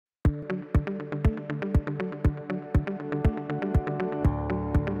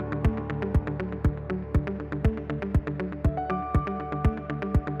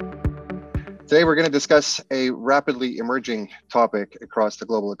Today, we're going to discuss a rapidly emerging topic across the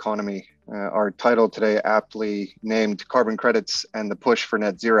global economy. Our title today aptly named Carbon Credits and the Push for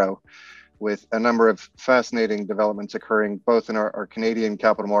Net Zero, with a number of fascinating developments occurring both in our Canadian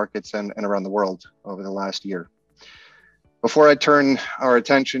capital markets and around the world over the last year. Before I turn our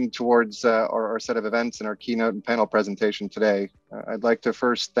attention towards our set of events and our keynote and panel presentation today, I'd like to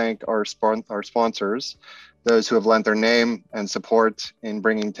first thank our sponsors, those who have lent their name and support in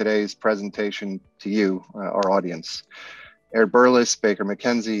bringing today's presentation to you, our audience. Berlis, Baker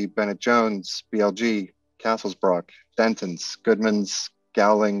McKenzie, Bennett Jones, BLG, Cassels, Dentons, Goodmans,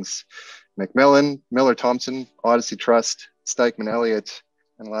 Gowlings, McMillan, Miller Thomson, Odyssey Trust, Stikeman, Elliott,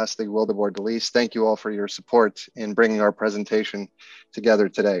 and lastly, Wildeboer, Dellelce. Thank you all for your support in bringing our presentation together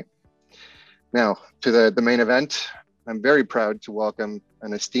today. Now, to the main event, I'm very proud to welcome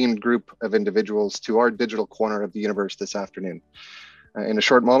an esteemed group of individuals to our digital corner of the universe this afternoon. In a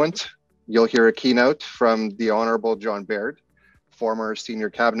short moment, you'll hear a keynote from the Honorable John Baird, former Senior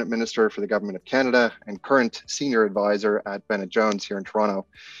Cabinet Minister for the Government of Canada and current Senior Advisor at Bennett Jones here in Toronto.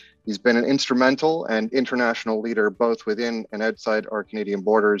 He's been an instrumental and international leader both within and outside our Canadian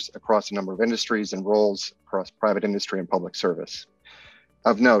borders across a number of industries and roles across private industry and public service.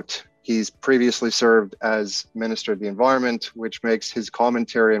 Of note, he's previously served as Minister of the Environment, which makes his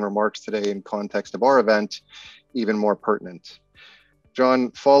commentary and remarks today in context of our event even more pertinent.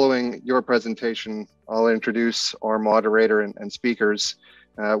 John, following your presentation, I'll introduce our moderator and speakers.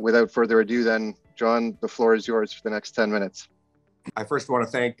 Without further ado then, John, the floor is yours for the next 10 minutes. I first want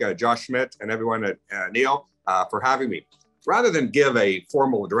to thank Jos Schmitt and everyone at NEO for having me. Rather than give a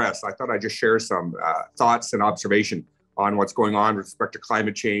formal address, I thought I'd just share some thoughts and observation on what's going on with respect to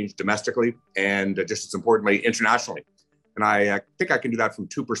climate change domestically and just as importantly, internationally. And I think I can do that from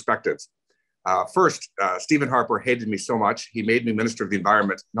two perspectives. First, Stephen Harper hated me so much, he made me Minister of the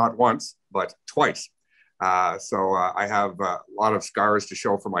Environment not once, but twice. So I have a lot of scars to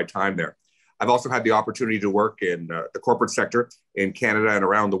show for my time there. I've also had the opportunity to work in the corporate sector in Canada and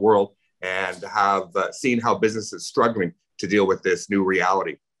around the world and have seen how business is struggling to deal with this new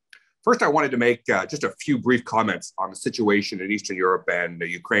reality. First, I wanted to make just a few brief comments on the situation in Eastern Europe and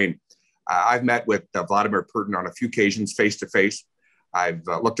Ukraine. I've met with Vladimir Putin on a few occasions face-to-face. I've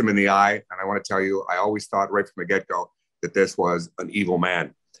looked him in the eye, and I want to tell you, I always thought right from the get-go that this was an evil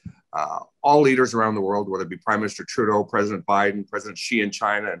man. All leaders around the world, whether it be Prime Minister Trudeau, President Biden, President Xi in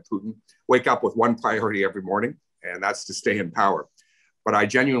China, and Putin, wake up with one priority every morning, and that's to stay in power. But I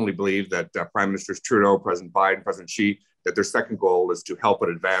genuinely believe that Prime Ministers Trudeau, President Biden, President Xi, that their second goal is to help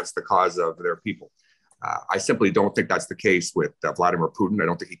and advance the cause of their people. I simply don't think that's the case with Vladimir Putin. I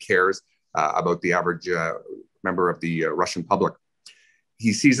don't think he cares about the average member of the Russian public.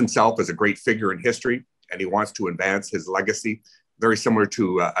 He sees himself as a great figure in history, and he wants to advance his legacy, very similar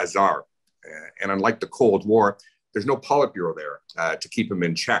to a czar. And unlike the Cold War, there's no Politburo there to keep him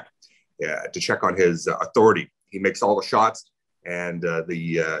in check, to check on his authority. He makes all the shots, and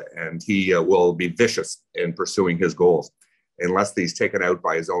he will be vicious in pursuing his goals. Unless he's taken out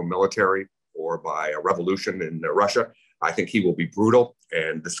by his own military or by a revolution in Russia, I think he will be brutal,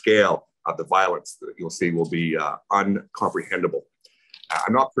 and the scale of the violence that you'll see will be uncomprehendable.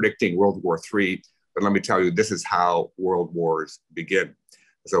 I'm not predicting World War III, but let me tell you, this is how world wars begin.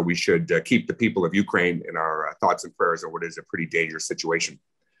 So we should keep the people of Ukraine in our thoughts and prayers on what is a pretty dangerous situation.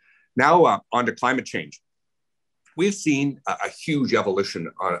 Now on to climate change. We've seen a huge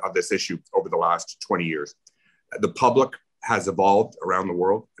evolution of this issue over the last 20 years. The public has evolved around the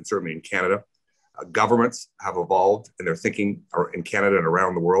world, and certainly in Canada. Governments have evolved in their thinking in Canada and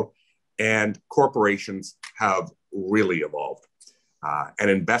around the world. And corporations have really evolved. And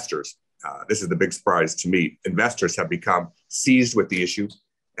investors, this is the big surprise to me, investors have become seized with the issue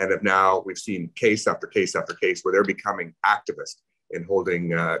and have now, we've seen case after case after case where they're becoming activists in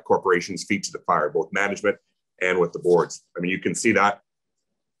holding corporations' feet to the fire, both management and with the boards. I mean, you can see that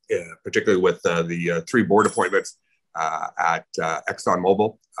particularly with the 3 board appointments at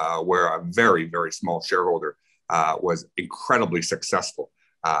ExxonMobil, where a very, very small shareholder was incredibly successful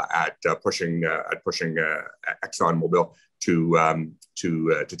at pushing ExxonMobil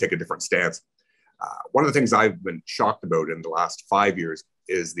to take a different stance. One of the things I've been shocked about in the last 5 years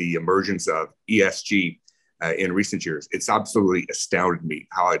is the emergence of ESG in recent years. It's absolutely astounded me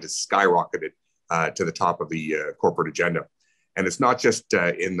how it has skyrocketed to the top of the corporate agenda. And it's not just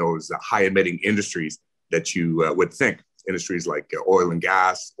in those high emitting industries that you would think, industries like oil and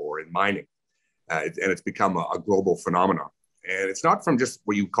gas or in mining. And it's become a global phenomenon. And it's not from just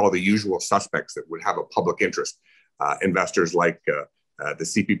what you call the usual suspects that would have a public interest. Investors like the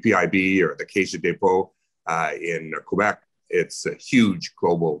CPPIB or the Caisse de dépôt in Quebec it's huge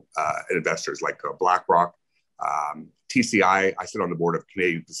global investors like BlackRock, TCI. I sit on the board of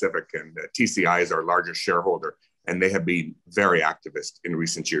Canadian Pacific, and TCI is our largest shareholder. And they have been very activist in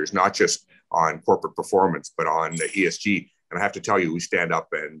recent years, not just on corporate performance, but on ESG. And I have to tell you, we stand up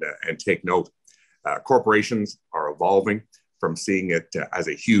and take note. Corporations are evolving from seeing it as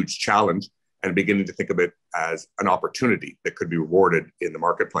a huge challenge and beginning to think of it as an opportunity that could be rewarded in the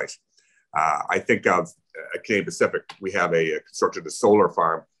marketplace. I think of Canadian Pacific. We have constructed a solar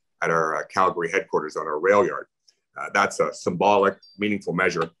farm at our Calgary headquarters on our rail yard. That's a symbolic, meaningful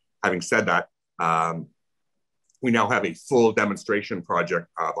measure. Having said that, we now have a full demonstration project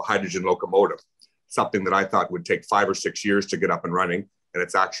of a hydrogen locomotive, something that I thought would take 5 or 6 years to get up and running. And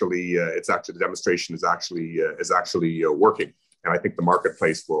it's actually the demonstration is actually working. And I think the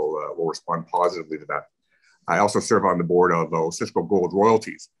marketplace will respond positively to that. I also serve on the board of Osisko Gold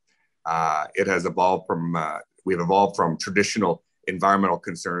Royalties. It has evolved from, we've evolved from traditional environmental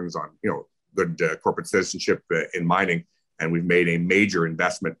concerns on, good corporate citizenship in mining. And we've made a major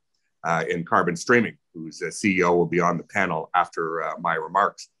investment in carbon streaming, whose CEO will be on the panel after my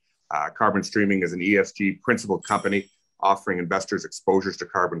remarks. Carbon streaming is an ESG principled company offering investors exposures to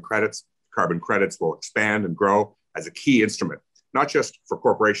carbon credits. Carbon credits will expand and grow as a key instrument, not just for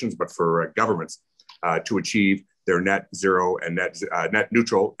corporations, but for governments to achieve their net zero and net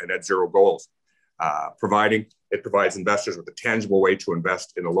neutral and net zero goals. It provides investors with a tangible way to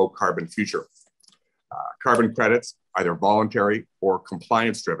invest in a low carbon future. Carbon credits, either voluntary or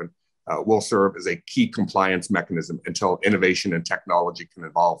compliance driven, will serve as a key compliance mechanism until innovation and technology can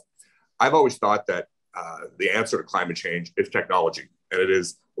evolve. I've always thought that the answer to climate change is technology, and it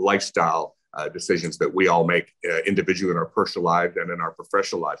is lifestyle decisions that we all make individually in our personal lives and in our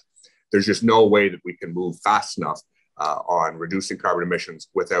professional lives. There's just no way that we can move fast enough on reducing carbon emissions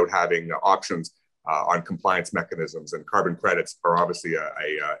without having options on compliance mechanisms, and carbon credits are obviously a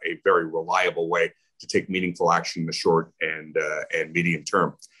very reliable way to take meaningful action in the short and medium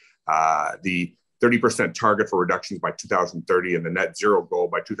term. The 30% target for reductions by 2030 and the net zero goal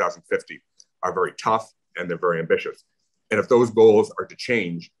by 2050 are very tough and they're very ambitious. And if those goals are to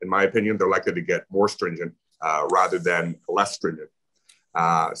change, in my opinion, they're likely to get more stringent rather than less stringent.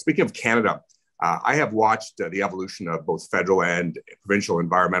 Speaking of Canada, I have watched the evolution of both federal and provincial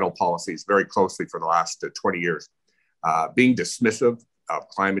environmental policies very closely for the last 20 years. Being dismissive of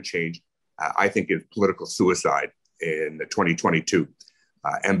climate change, I think, is political suicide in 2022.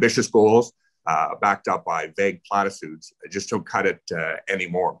 Ambitious goals backed up by vague platitudes just don't cut it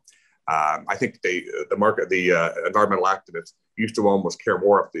anymore. I think the environmental activists used to almost care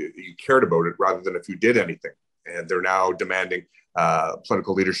more if you cared about it rather than if you did anything. And they're now demanding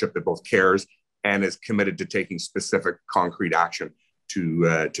political leadership that both cares and is committed to taking specific concrete action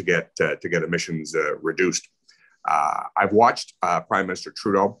to get emissions reduced. I've watched Prime Minister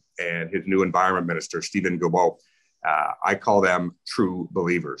Trudeau and his new Environment Minister, Stephen Guilbeault. I call them true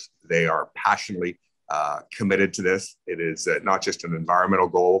believers. They are passionately committed to this. It is not just an environmental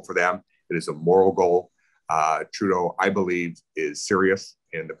goal for them, it is a moral goal. Trudeau, I believe, is serious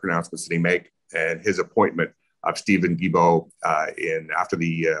in the pronouncements that he makes, and his appointment of Stephen Guilbeault after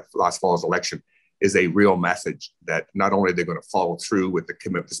the last fall's election is a real message that not only are they going to follow through with the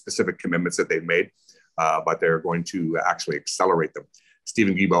specific commitments that they've made, but they're going to actually accelerate them.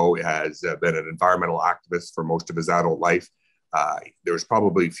 Stephen Guilbeault has been an environmental activist for most of his adult life. There's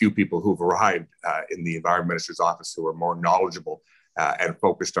probably few people who've arrived in the Environment Minister's office who are more knowledgeable and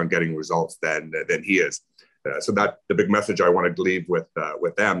focused on getting results than he is. So that the big message I wanted to leave with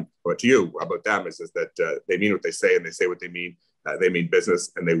them, but to you about them is that they mean what they say and they say what they mean. They mean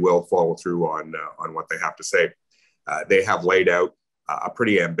business and they will follow through on what they have to say. They have laid out a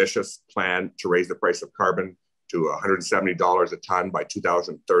pretty ambitious plan to raise the price of carbon to $170 a ton by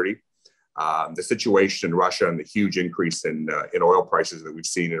 2030. The situation in Russia and the huge increase in oil prices that we've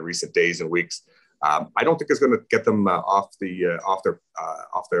seen in recent days and weeks, I don't think is going to get them off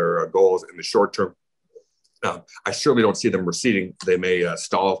their goals in the short term. I certainly don't see them receding. They may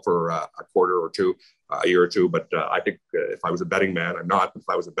stall for a quarter or two, a year or two, but I think if I was a betting man, I'm not. If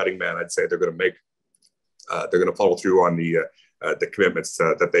I was a betting man, I'd say they're going to follow through on the commitments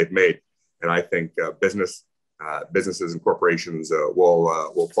that they've made, and I think businesses and corporations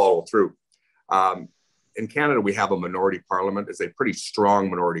will follow through. In Canada, we have a minority parliament. It's a pretty strong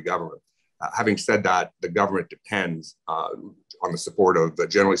minority government. Having said that, the government depends on the support of,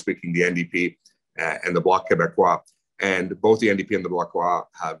 generally speaking, the NDP and the Bloc Québécois. And both the NDP and the Bloc Québécois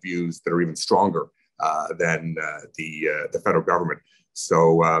have views that are even stronger than the federal government.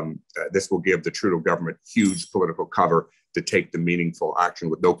 So this will give the Trudeau government huge political cover to take the meaningful action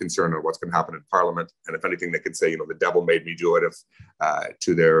with no concern on what's going to happen in Parliament. And if anything, they could say, the devil made me do it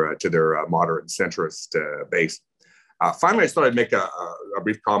to their moderate and centrist base. Finally, I thought I'd make a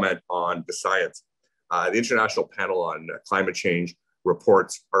brief comment on the science. The International Panel on Climate Change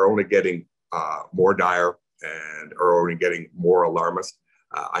reports are only getting more dire and are only getting more alarmist.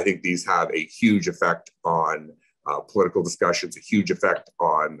 I think these have a huge effect on political discussions, a huge effect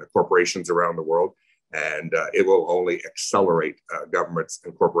on corporations around the world, and it will only accelerate governments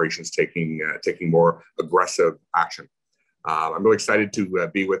and corporations taking more aggressive action. I'm really excited to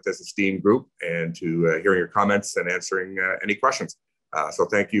be with this esteemed group and to hearing your comments and answering any questions. So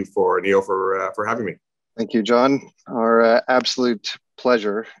thank you, Neil, for having me. Thank you, John. Our absolute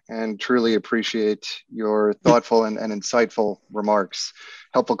pleasure, and truly appreciate your thoughtful and insightful remarks.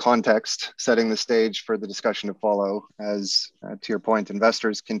 Helpful context, setting the stage for the discussion to follow as, to your point,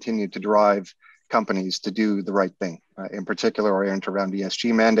 investors continue to drive companies to do the right thing, in particular oriented around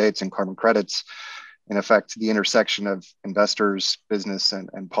ESG mandates and carbon credits. In effect, the intersection of investors, business,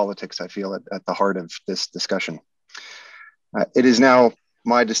 and politics, I feel, at the heart of this discussion. It is now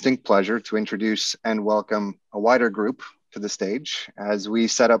my distinct pleasure to introduce and welcome a wider group to the stage as we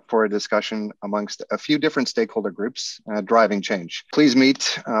set up for a discussion amongst a few different stakeholder groups driving change. Please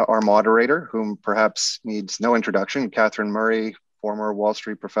meet our moderator, whom perhaps needs no introduction, Catherine Murray, former Wall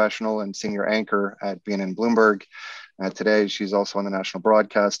Street professional and senior anchor at BNN Bloomberg. Today, she's also on the national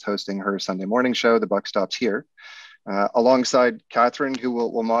broadcast hosting her Sunday morning show, The Buck Stops Here. Alongside Catherine, who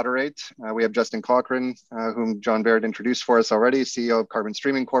will moderate, we have Justin Cochrane, whom John Baird introduced for us already, CEO of Carbon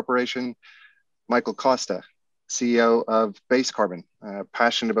Streaming Corporation, Michael Costa, CEO of Base Carbon,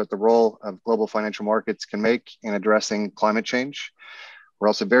 passionate about the role of global financial markets can make in addressing climate change. We're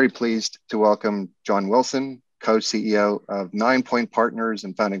also very pleased to welcome John Wilson, co-CEO of 9 Point Partners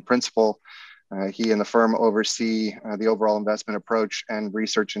and founding principal. He and the firm oversee the overall investment approach and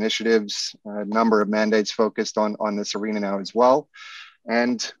research initiatives, a number of mandates focused on this arena now as well.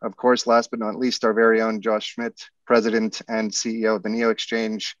 And of course, last but not least, our very own Jos Schmitt, President and CEO of the Neo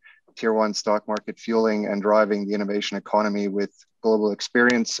Exchange, Tier 1 stock market fueling and driving the innovation economy with global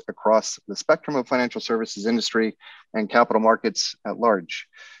experience across the spectrum of financial services industry and capital markets at large.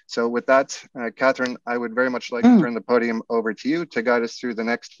 So with that, Catherine, I would very much like to turn the podium over to you to guide us through the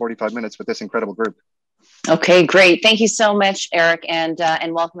next 45 minutes with this incredible group. Okay, great. Thank you so much, Eric, and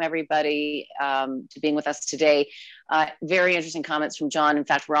welcome everybody to being with us today. Very interesting comments from John. In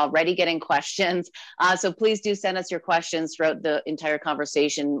fact, we're already getting questions. So please do send us your questions throughout the entire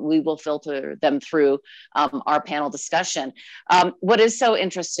conversation. We will filter them through our panel discussion. What is so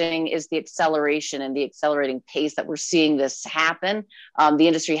interesting is the acceleration and the accelerating pace that we're seeing this happen. The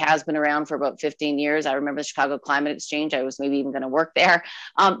industry has been around for about 15 years. I remember the Chicago Climate Exchange. I was maybe even going to work there.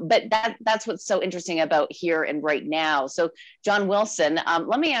 But that's what's so interesting about here and right now. So John Wilson,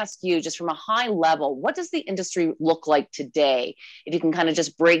 let me ask you just from a high level, what does the industry look like today? If you can kind of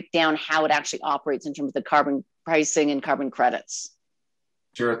just break down how it actually operates in terms of the carbon pricing and carbon credits.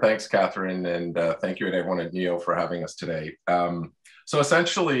 Sure, thanks, Catherine, and thank you and everyone at NEO for having us today. So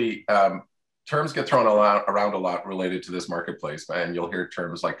essentially, terms get thrown around a lot related to this marketplace, and you'll hear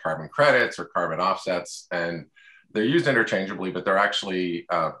terms like carbon credits or carbon offsets, and they're used interchangeably, but they're actually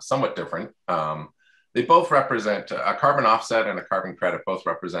somewhat different. They both represent, a carbon offset and a carbon credit both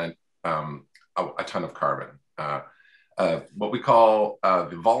represent a ton of carbon. What we call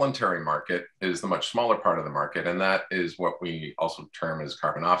the voluntary market is the much smaller part of the market, and that is what we also term as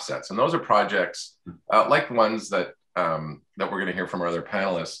carbon offsets. And those are projects like the ones that we're going to hear from our other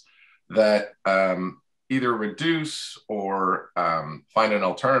panelists that either reduce or find an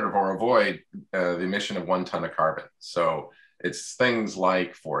alternative or avoid the emission of 1 ton of carbon. So it's things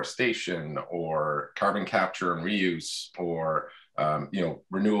like forestation or carbon capture and reuse or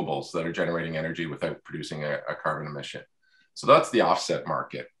renewables that are generating energy without producing a carbon emission. So that's the offset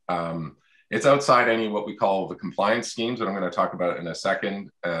market. It's outside any what we call the compliance schemes that I'm going to talk about in a second.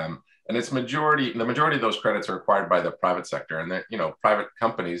 And it's the majority of those credits are acquired by the private sector. And that, private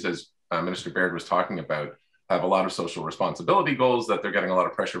companies, as Minister Baird was talking about, have a lot of social responsibility goals that they're getting a lot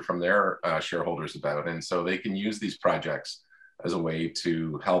of pressure from their shareholders about. And so they can use these projects as a way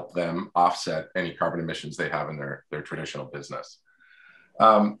to help them offset any carbon emissions they have in their traditional business.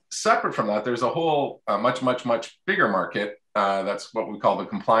 Separate from that, there's a whole much bigger market. That's what we call the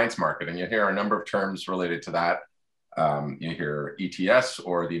compliance market. And you hear a number of terms related to that. You hear ETS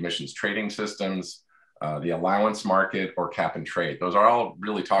or the emissions trading systems, the allowance market or cap and trade. Those are all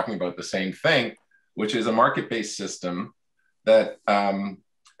really talking about the same thing, which is a market-based system that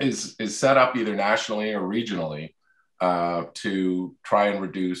is set up either nationally or regionally to try and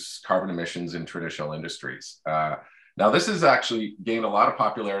reduce carbon emissions in traditional industries. Now, this has actually gained a lot of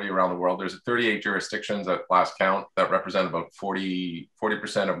popularity around the world. There's 38 jurisdictions at last count that represent about 40%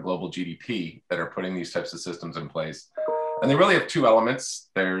 of global GDP that are putting these types of systems in place. And they really have two elements.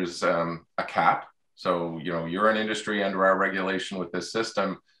 There's a cap. So, you're an industry under our regulation with this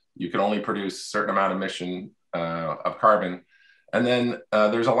system. You can only produce a certain amount of emission of carbon. And then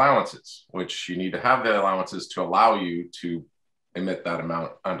there's allowances, which you need to have the allowances to allow you to emit that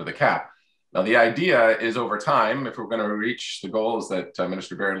amount under the cap. Now, the idea is over time, if we're going to reach the goals that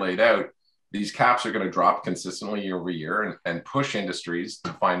Minister Baird laid out, these caps are going to drop consistently year over year and push industries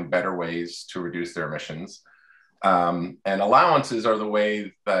to find better ways to reduce their emissions. And allowances are the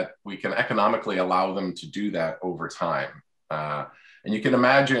way that we can economically allow them to do that over time. And you can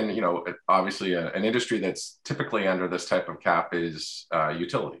imagine, obviously an industry that's typically under this type of cap is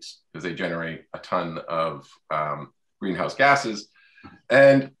utilities, because they generate a ton of greenhouse gases.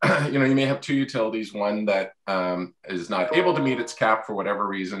 And, you may have two utilities, one that is not able to meet its cap for whatever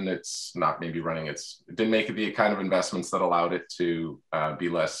reason. It's not maybe running it didn't make the kind of investments that allowed it to be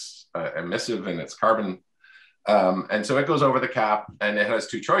less emissive in its carbon. And so it goes over the cap, and it has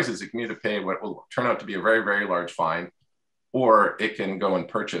two choices. It can either pay what will turn out to be a very, very large fine, or it can go and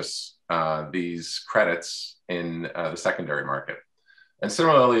purchase these credits in the secondary market. And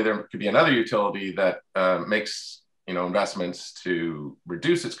similarly, there could be another utility that makes investments to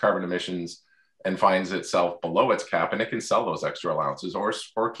reduce its carbon emissions and finds itself below its cap, and it can sell those extra allowances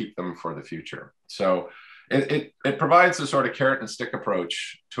or keep them for the future. So it provides a sort of carrot and stick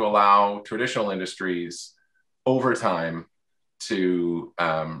approach to allow traditional industries over time to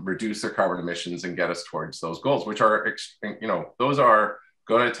reduce their carbon emissions and get us towards those goals, which are, those are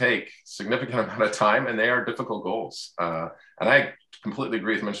going to take significant amount of time, and they are difficult goals. And I completely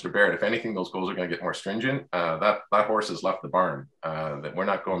agree with Minister Baird. If anything, those goals are going to get more stringent. That horse has left the barn, that we're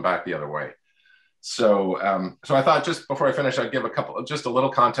not going back the other way. So I thought just before I finish, I'd give just a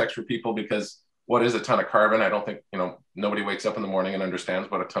little context for people, because what is a ton of carbon? I don't think, nobody wakes up in the morning and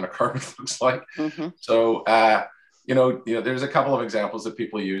understands what a ton of carbon looks like. Mm-hmm. So, there's a couple of examples that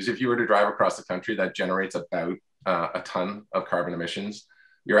people use. If you were to drive across the country, that generates about a ton of carbon emissions.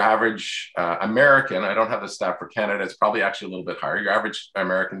 Your average American, I don't have the stat for Canada, it's probably actually a little bit higher. Your average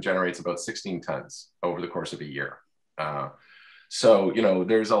American generates about 16 tons over the course of a year. So,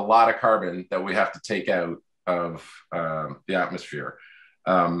 there's a lot of carbon that we have to take out of the atmosphere.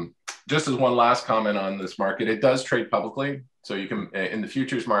 Just as one last comment on this market, it does trade publicly. So you can, in the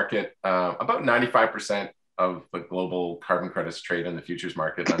futures market, about 95% of the global carbon credits trade in the futures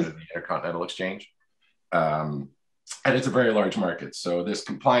market under the Intercontinental Exchange. And it's a very large market. So this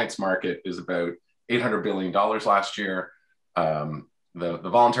compliance market is about $800 billion last year. The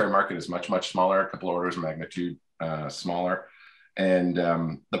voluntary market is much, much smaller, a couple of orders of magnitude smaller. And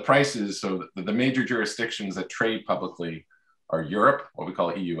the prices, so the major jurisdictions that trade publicly are Europe, what we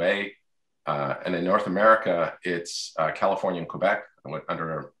call EUA. And in North America, it's California and Quebec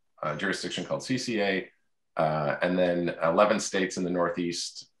under a jurisdiction called CCA. And then 11 states in the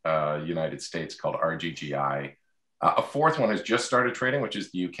Northeast United States called RGGI. A fourth one has just started trading, which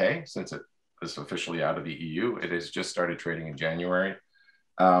is the UK, since it is officially out of the EU. It has just started trading in January.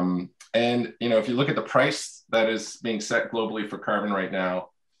 And, if you look at the price that is being set globally for carbon right now,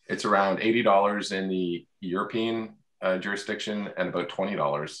 it's around $80 in the European jurisdiction and about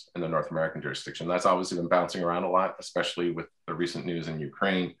 $20 in the North American jurisdiction. That's obviously been bouncing around a lot, especially with the recent news in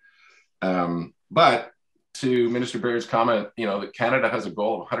Ukraine. But to Minister Baird's comment, that Canada has a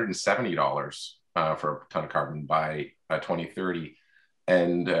goal of $170 for a ton of carbon by 2030.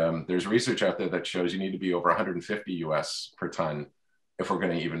 And there's research out there that shows you need to be over 150 US per ton if we're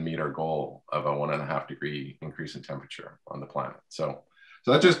going to even meet our goal of a 1.5 degree increase in temperature on the planet. So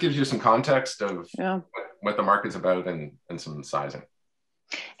that just gives you some context of what the market's about and some sizing.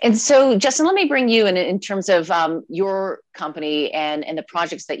 And so, Justin, let me bring you in terms of your company and the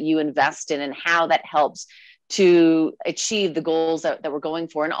projects that you invest in and how that helps to achieve the goals that we're going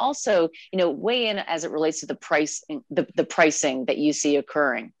for, and also, weigh in as it relates to the pricing that you see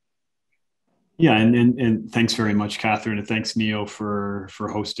occurring. Yeah, and thanks very much, Catherine, and thanks, Neo, for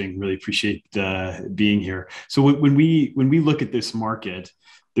hosting. Really appreciate being here. So when we look at this market,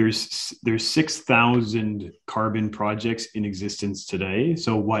 there's 6,000 carbon projects in existence today.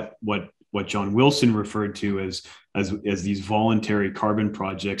 So what John Wilson referred to as these voluntary carbon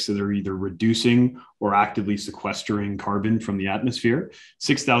projects that are either reducing or actively sequestering carbon from the atmosphere,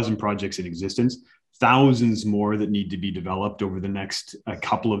 6,000 projects in existence, thousands more that need to be developed over the next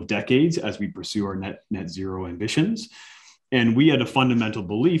couple of decades as we pursue our net zero ambitions. And we had a fundamental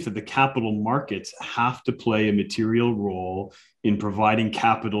belief that the capital markets have to play a material role in providing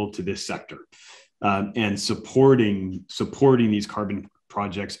capital to this sector. and supporting these carbon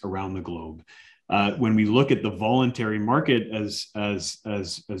projects around the globe. When we look at the voluntary market, as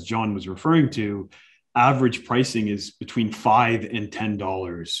John was referring to, average pricing is between $5 and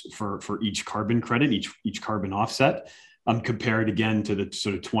 $10 for each carbon credit, each carbon offset, compared again to the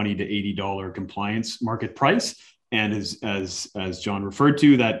sort of $20 to $80 compliance market price. And as John referred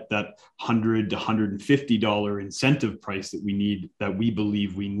to, that $100 to $150 incentive price that we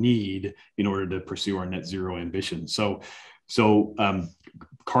believe we need in order to pursue our net zero ambition. So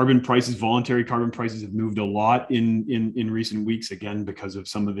carbon prices, voluntary carbon prices, have moved a lot in recent weeks, again, because of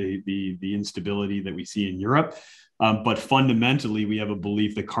some of the instability that we see in Europe. But fundamentally, we have a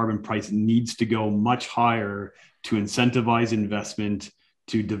belief that carbon price needs to go much higher to incentivize investment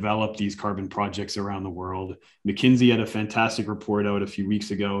to develop these carbon projects around the world. McKenzie had a fantastic report out a few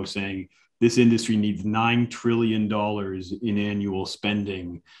weeks ago saying this industry needs $9 trillion in annual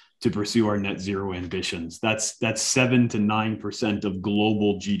spending to pursue our net zero ambitions. That's 7 to 9% of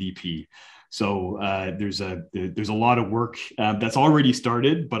global GDP. So there's a lot of work that's already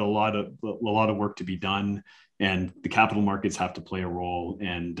started, but a lot of work to be done, and the capital markets have to play a role.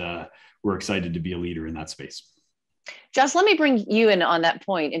 And we're excited to be a leader in that space. Jos, let me bring you in on that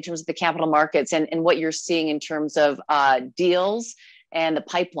point in terms of the capital markets and what you're seeing in terms of deals and the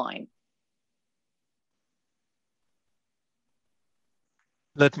pipeline.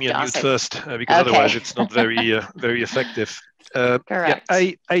 Let me unmute first, because otherwise it's not very effective. Correct.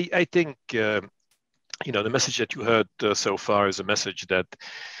 Yeah, I think the message that you heard so far is a message that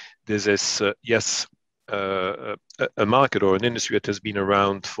this is a market or an industry that has been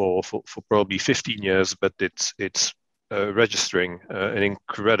around for probably 15 years, but it's registering an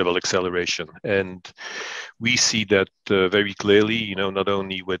incredible acceleration, and we see that very clearly. Not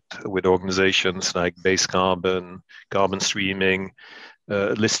only with organizations like Base Carbon, Carbon Streaming,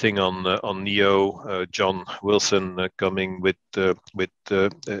 listing on NEO, John Wilson coming with an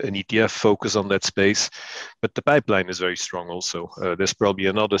ETF focus on that space. But the pipeline is very strong also. There's probably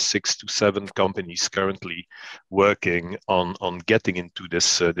another 6 to 7 companies currently working on getting into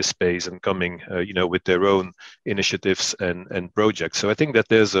this space and coming with their own initiatives and projects. So I think that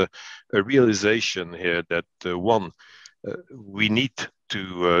there's a realization here that we need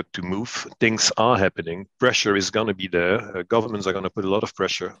to move. Things are happening. Pressure is going to be there. Governments are going to put a lot of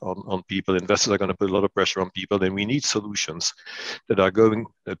pressure on people. Investors are going to put a lot of pressure on people. And we need solutions that are going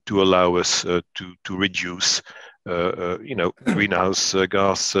to allow us to reduce, greenhouse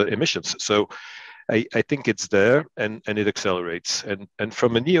gas emissions. So I think it's there, and it accelerates. And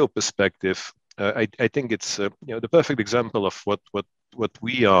from a NEO perspective, I think it's the perfect example of what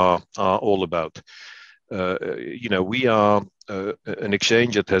we are all about. We are an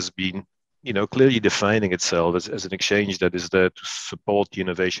exchange that has been, clearly defining itself as an exchange that is there to support the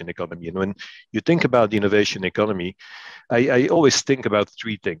innovation economy. And when you think about the innovation economy, I always think about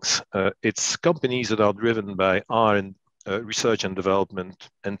 3 things. It's companies that are driven by research and development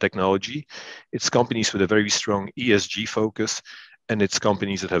and technology. It's companies with a very strong ESG focus, and it's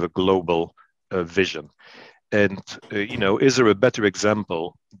companies that have a global vision. And, is there a better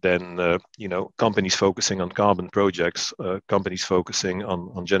example than, companies focusing on carbon projects, companies focusing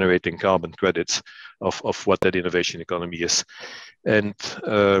on generating carbon credits of what that innovation economy is? And,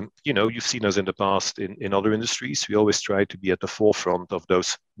 you've seen us in the past in other industries. We always try to be at the forefront of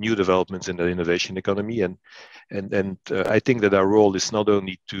those new developments in the innovation economy. And I think that our role is not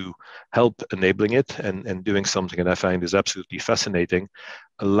only to help enabling it and doing something that I find is absolutely fascinating,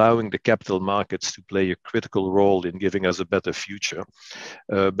 allowing the capital markets to play a critical role in giving us a better future.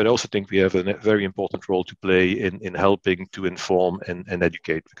 But I also think we have a very important role to play in helping to inform and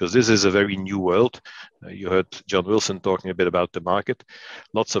educate, because this is a very new world. You heard John Wilson talking a bit about the market,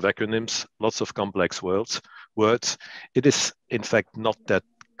 lots of acronyms, lots of complex words. It is, in fact, not that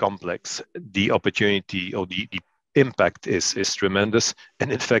complex. The opportunity or the impact is tremendous,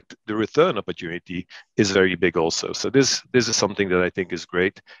 and in fact the return opportunity is very big also. So this is something that I think is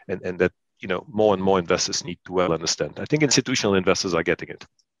great, and that more and more investors need to well understand. I think institutional investors are getting it.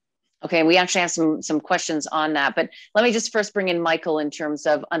 Okay, we actually have some questions on that, but let me just first bring in Michael in terms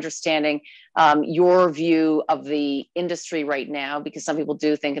of understanding your view of the industry right now, because some people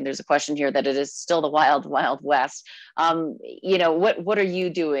do think, and there's a question here, that it is still the wild, wild west. What are you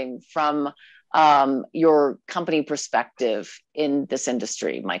doing from your company perspective in this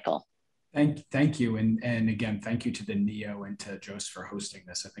industry, Michael? Thank you, and again, thank you to the NEO and to Jos for hosting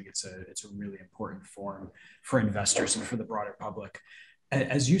this. I think it's a really important forum for investors and for the broader public.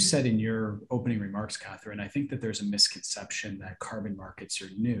 As you said in your opening remarks, Catherine, I think that there's a misconception that carbon markets are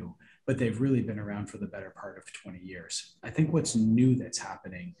new, but they've really been around for the better part of 20 years. I think what's new that's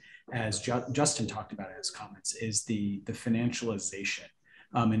happening, as Justin talked about in his comments, is the financialization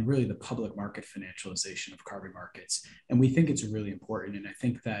and really the public market financialization of carbon markets. And we think it's really important. And I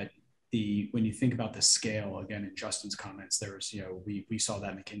think that when you think about the scale, again, in Justin's comments, there was, we saw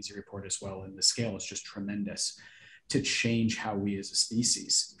that McKenzie report as well, and the scale is just tremendous to change how we as a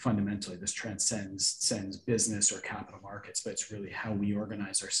species, fundamentally, this transcends business or capital markets, but it's really how we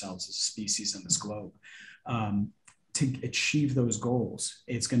organize ourselves as a species on this globe. To achieve those goals,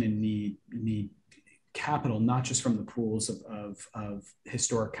 it's going to need capital, not just from the pools of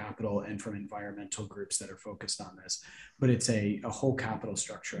historic capital and from environmental groups that are focused on this, but it's a whole capital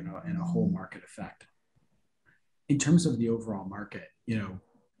structure and a whole market effect. In terms of the overall market,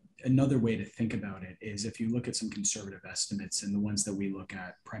 another way to think about it is if you look at some conservative estimates, and the ones that we look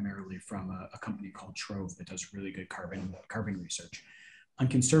at primarily from a company called Trove that does really good carbon research. On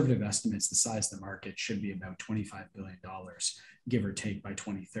conservative estimates, the size of the market should be about $25 billion, give or take, by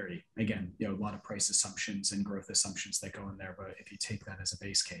 2030. Again, a lot of price assumptions and growth assumptions that go in there, but if you take that as a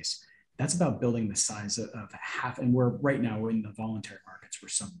base case, that's about building the size of half, and we're right now in the voluntary markets, we're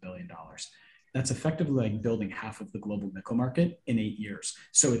some $1 billion. That's effectively like building half of the global nickel market in 8 years.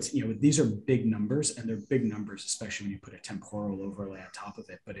 So it's, these are big numbers, and they're big numbers, especially when you put a temporal overlay on top of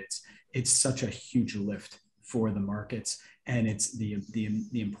it, but it's such a huge lift for the markets, and it's the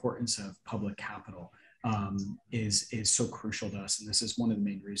importance of public capital is so crucial to us. And this is one of the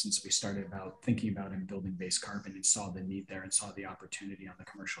main reasons we started thinking about and building base carbon, and saw the need there and saw the opportunity on the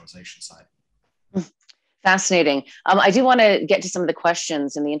commercialization side. Fascinating. I do want to get to some of the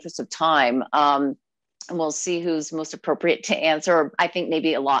questions in the interest of time. And we'll see who's most appropriate to answer, or I think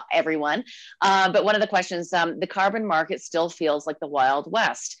maybe everyone. But one of the questions, the carbon market still feels like the Wild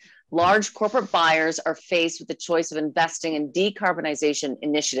West. Large corporate buyers are faced with the choice of investing in decarbonization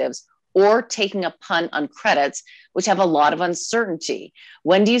initiatives or taking a punt on credits, which have a lot of uncertainty.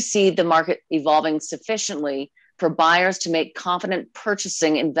 When do you see the market evolving sufficiently for buyers to make confident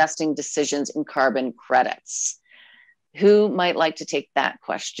purchasing investing decisions in carbon credits? Who might like to take that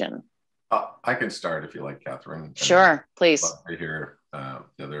question? I can start if you like, Catherine. Sure, please. Love to hear the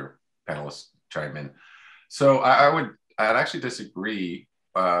other panelists chime in. So I'd actually disagree.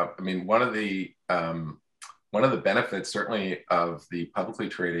 I mean, one of the benefits certainly of the publicly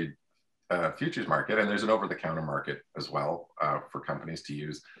traded futures market, and there's an over-the-counter market as well for companies to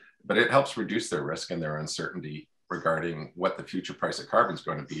use, but it helps reduce their risk and their uncertainty regarding what the future price of carbon is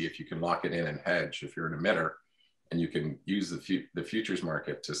going to be. If you can lock it in and hedge, if you're an emitter, and you can use the futures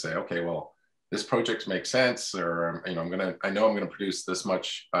market to say, okay, well, this project makes sense, or I know I'm going to produce this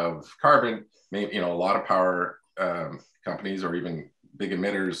much of carbon. Maybe a lot of power companies or even big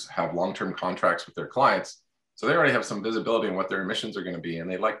emitters have long-term contracts with their clients, so they already have some visibility on what their emissions are going to be, and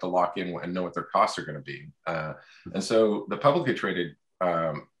they like to lock in and know what their costs are going to be. And so the publicly traded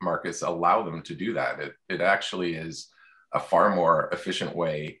markets allow them to do that. It actually is a far more efficient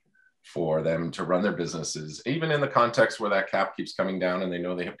way for them to run their businesses, even in the context where that cap keeps coming down and they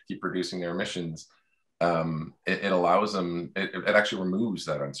know they have to keep reducing their emissions. It allows them, it actually removes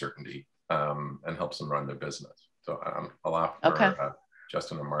that uncertainty and helps them run their business. So I'll offer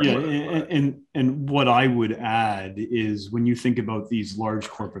Justin and Mark. Yeah, and what I would add is when you think about these large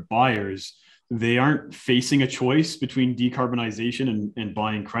corporate buyers, they aren't facing a choice between decarbonization and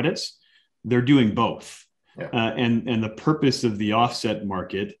buying credits. They're doing both. Yeah. And the purpose of the offset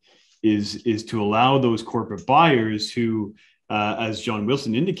market is to allow those corporate buyers who, as John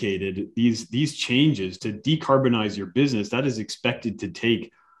Wilson indicated, these changes to decarbonize your business, that is expected to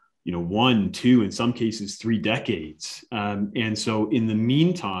take 1, 2, in some cases 3 decades. And so in the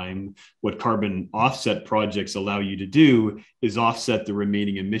meantime, what carbon offset projects allow you to do is offset the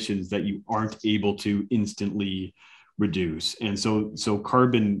remaining emissions that you aren't able to instantly reduce. And so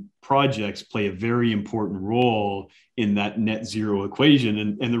carbon projects play a very important role in that net zero equation.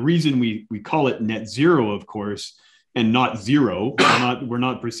 And the reason we call it net zero, of course, and not zero, we're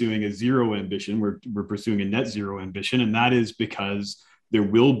not pursuing a zero ambition, we're pursuing a net zero ambition. And that is because there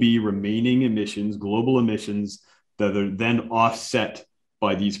will be remaining emissions, global emissions, that are then offset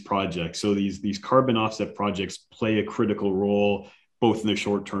by these projects. So these carbon offset projects play a critical role, both in the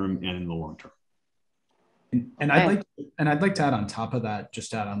short term and in the long term. And I'd like to add on top of that,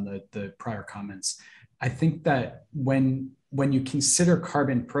 just add on the prior comments. I think that when you consider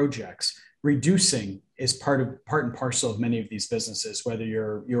carbon projects, reducing is part and parcel of many of these businesses, whether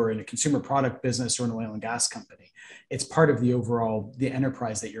you're in a consumer product business or an oil and gas company. It's part of the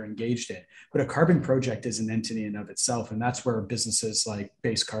enterprise that you're engaged in. But a carbon project is an entity in of itself. And that's where businesses like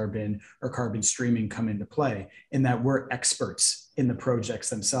Base Carbon or carbon streaming come into play, in that we're experts in the projects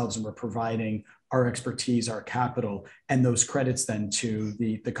themselves, and we're providing our expertise, our capital, and those credits then to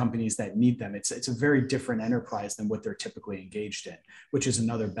the companies that need them. It's a very different enterprise than what they're typically engaged in, which is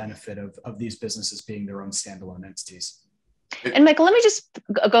another benefit of these businesses being their own standalone entities. And Michael, let me just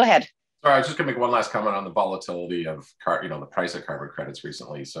go ahead. Sorry, I was just going to make one last comment on the volatility of the price of carbon credits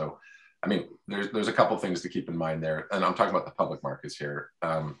recently. So, I mean, there's a couple of things to keep in mind there, and I'm talking about the public markets here.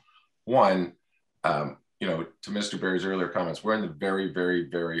 One, to Mr. Barry's earlier comments, we're in the very, very,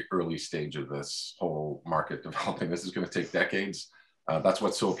 very early stage of this whole market developing. This is going to take decades. That's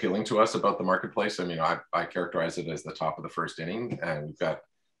what's so appealing to us about the marketplace. I mean, I characterize it as the top of the first inning, and we've got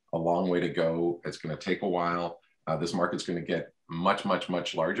a long way to go. It's going to take a while. This market's going to get much, much,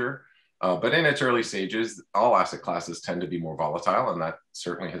 much larger. But in its early stages, all asset classes tend to be more volatile, and that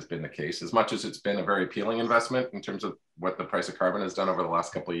certainly has been the case. As much as it's been a very appealing investment in terms of what the price of carbon has done over the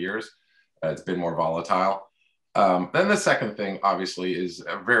last couple of years, it's been more volatile. Then the second thing, obviously, is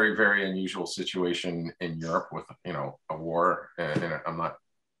a very, very unusual situation in Europe with, a war. And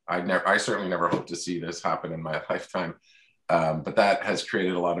I certainly never hope to see this happen in my lifetime. But that has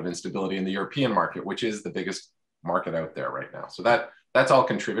created a lot of instability in the European market, which is the biggest market out there right now. So that's all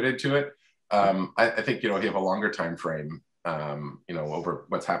contributed to it. I think, if you have a longer time frame, over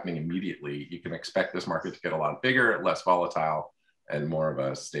what's happening immediately, you can expect this market to get a lot bigger, less volatile, and more of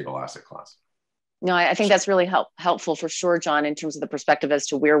a stable asset class. No, I think that's really helpful for sure, John, in terms of the perspective as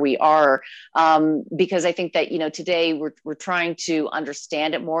to where we are, because I think that, today we're trying to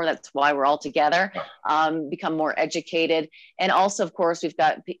understand it more. That's why we're all together, become more educated. And also, of course, we've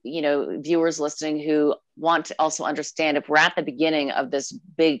got, viewers listening who want to also understand if we're at the beginning of this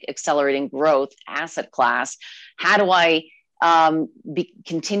big accelerating growth asset class, how do I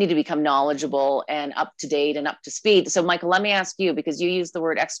continue to become knowledgeable and up to date and up to speed. So Michael, let me ask you, because you use the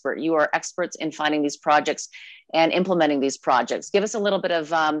word expert, you are experts in finding these projects and implementing these projects. Give us a little bit of,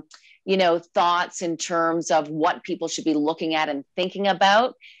 thoughts in terms of what people should be looking at and thinking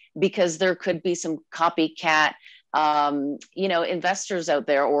about, because there could be some copycat, investors out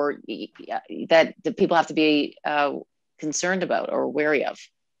there or that people have to be concerned about or wary of.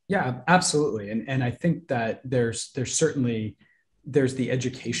 Yeah, absolutely. And I think that there's certainly the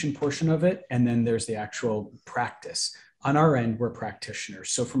education portion of it, and then there's the actual practice. On our end, we're practitioners.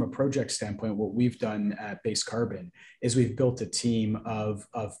 So from a project standpoint, what we've done at Base Carbon is we've built a team of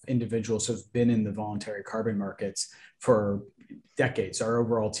individuals who've been in the voluntary carbon markets for decades. Our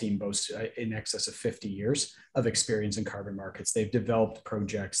overall team boasts in excess of 50 years of experience in carbon markets. They've developed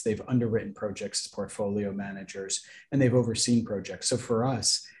projects, they've underwritten projects as portfolio managers, and they've overseen projects. So for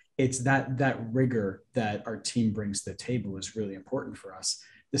us, it's that rigor that our team brings to the table is really important for us.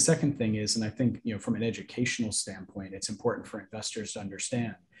 The second thing is, and I think, from an educational standpoint, it's important for investors to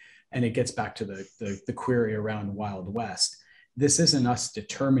understand, and it gets back to the query around Wild West. This isn't us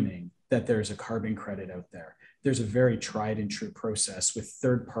determining that there's a carbon credit out there. There's a very tried and true process with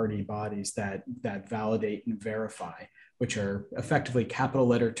third-party bodies that validate and verify, which are effectively capital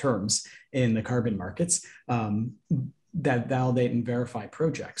letter terms in the carbon markets, that validate and verify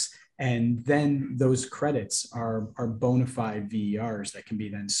projects. And then those credits are bona fide VERs that can be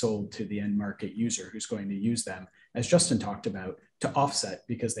then sold to the end market user who's going to use them, as Justin talked about, to offset,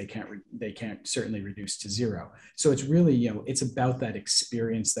 because they can't certainly reduce to zero. So it's really, it's about that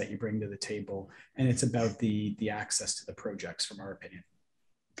experience that you bring to the table, and it's about the access to the projects, from our opinion.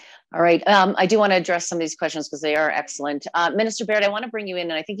 All right. I do want to address some of these questions because they are excellent. Minister Baird, I want to bring you in,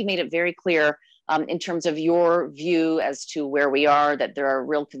 and I think you made it very clear in terms of your view as to where we are, that there are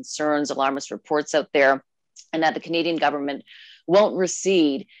real concerns, alarmist reports out there, and that the Canadian government won't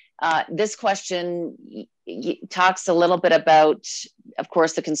recede. This question talks a little bit about, of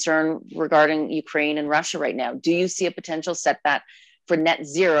course, the concern regarding Ukraine and Russia right now. Do you see a potential setback for net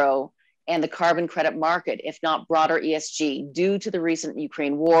zero and the carbon credit market, if not broader ESG, due to the recent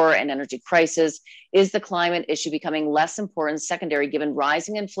Ukraine war and energy crisis? Is the climate issue becoming less important, secondary, given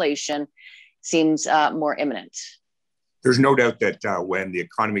rising inflation seems more imminent? There's no doubt that when the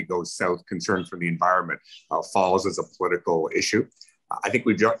economy goes south, concern for the environment falls as a political issue. I think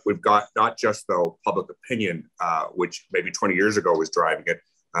we've got not just though public opinion, which maybe 20 years ago was driving it.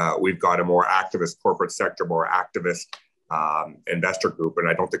 We've got a more activist corporate sector, more activist investor group, and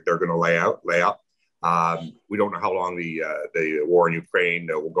I don't think they're going to lay up. We don't know how long the war in Ukraine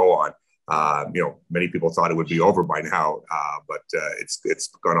will go on. Many people thought it would be over by now, but it's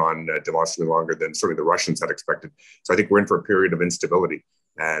gone on demonstrably longer than certainly the Russians had expected. So I think we're in for a period of instability,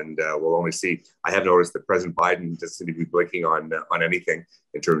 and we'll only see. I have noticed that President Biden doesn't seem to be blinking on anything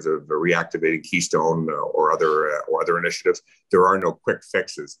in terms of reactivating Keystone or other initiatives. There are no quick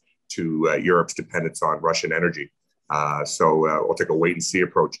fixes to Europe's dependence on Russian energy. So we'll take a wait and see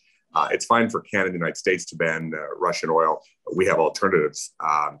approach. It's fine for Canada and the United States to ban Russian oil. We have alternatives.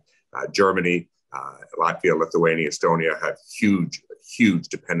 Germany, Latvia, Lithuania, Estonia have huge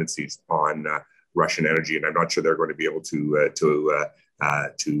dependencies on Russian energy, and I'm not sure they're going to be able to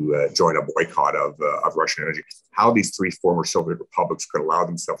join a boycott of Russian energy. How these three former Soviet republics could allow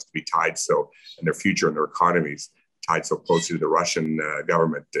themselves to be tied so, and their future and their economies tied so closely to the Russian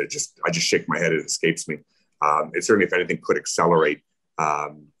government, I just shake my head. It escapes me. It certainly, if anything, could accelerate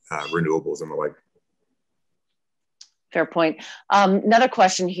renewables and the like. Fair point. Another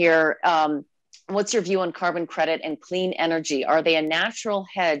question here. What's your view on carbon credit and clean energy? Are they a natural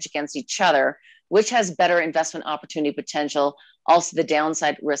hedge against each other? Which has better investment opportunity potential, also the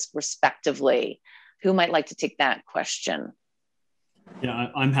downside risk respectively? Who might like to take that question? Yeah,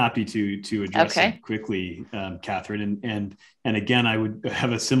 I'm happy to address it quickly, Catherine. And again, I would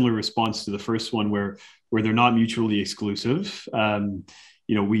have a similar response to the first one where they're not mutually exclusive.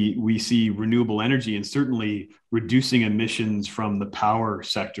 We see renewable energy and certainly reducing emissions from the power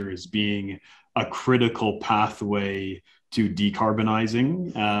sector as being a critical pathway to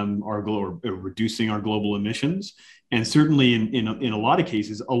decarbonizing or reducing our global emissions. And certainly in a lot of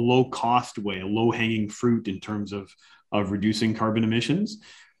cases, a low cost way, a low hanging fruit in terms of reducing carbon emissions.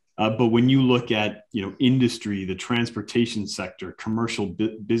 But when you look at industry, the transportation sector, commercial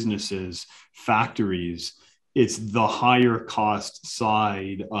businesses, factories, it's the higher cost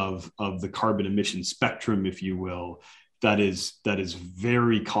side of the carbon emission spectrum, if you will, that is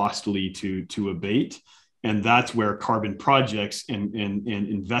very costly to abate. And that's where carbon projects and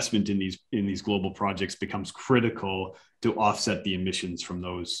investment in these global projects becomes critical to offset the emissions from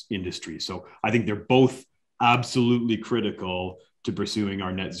those industries. So I think they're both absolutely critical to pursuing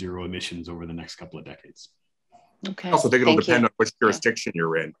our net zero emissions over the next couple of decades. Okay. I also think it'll depend on which jurisdiction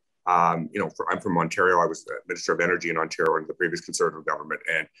you're in. I'm from Ontario. I was the Minister of Energy in Ontario under the previous Conservative government,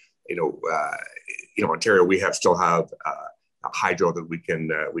 and Ontario, we still have hydro that we can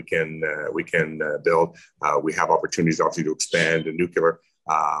build. We have opportunities, obviously, to expand in nuclear.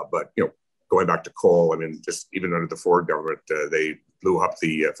 But going back to coal, I mean, just even under the Ford government, they blew up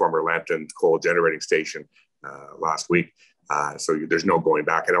the former Lambton coal generating station last week. So there's no going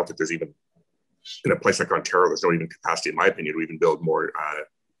back. I don't think there's even, in a place like Ontario, there's no even capacity, in my opinion, to even build more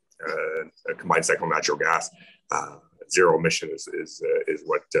combined cycle natural gas. Zero emission is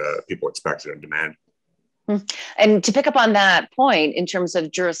what people expected and demand. And to pick up on that point, in terms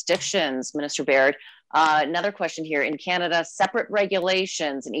of jurisdictions, Minister Baird, another question here. In Canada, separate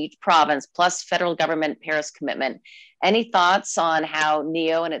regulations in each province, plus federal government Paris commitment. Any thoughts on how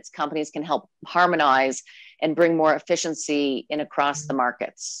NEO and its companies can help harmonize and bring more efficiency in across the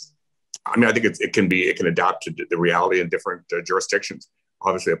markets? I mean, I think it can adapt to the reality in different jurisdictions.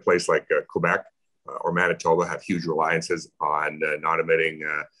 Obviously, a place like Quebec or Manitoba have huge reliances on non-emitting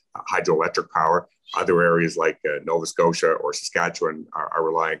hydroelectric power. Other areas like Nova Scotia or Saskatchewan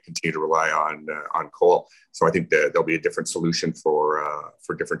continue to rely on coal. So I think that there'll be a different solution for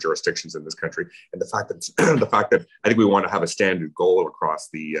different jurisdictions in this country. And the fact that I think we want to have a standard goal across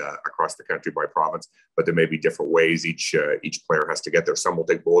the country by province, but there may be different ways each player has to get there. Some will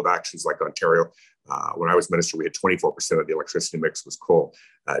take bold actions, like Ontario. When I was minister, we had 24% of the electricity mix was coal.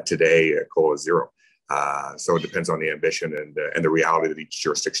 Today, coal is zero. So it depends on the ambition and the reality that each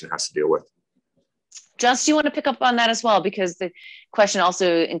jurisdiction has to deal with. Jos, do you want to pick up on that as well? Because the question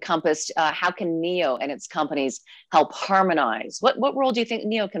also encompassed how can NEO and its companies help harmonize? What role do you think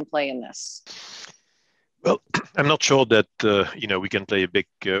NEO can play in this? Well, I'm not sure that we can play a big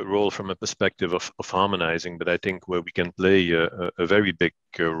role from a perspective of harmonizing, but I think where we can play a very big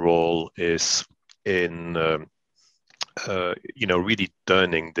role is in really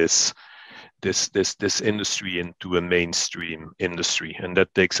turning this industry into a mainstream industry. And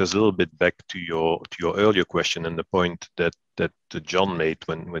that takes us a little bit back to your earlier question and the point that John made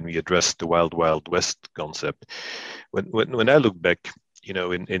when we addressed the Wild West concept. When I look back,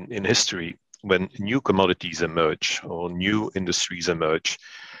 in history, when new commodities emerge or new industries emerge,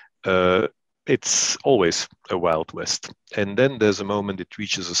 it's always a Wild West. And then there's a moment it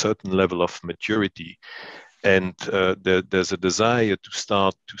reaches a certain level of maturity, and there's a desire to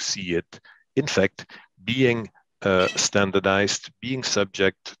start to see it, in fact, being standardized, being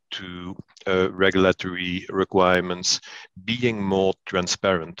subject to regulatory requirements, being more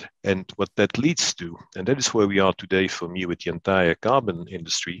transparent. And what that leads to, and that is where we are today for me with the entire carbon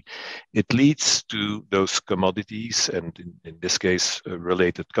industry, it leads to those commodities, and in this case,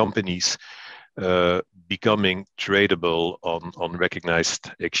 related companies, becoming tradable on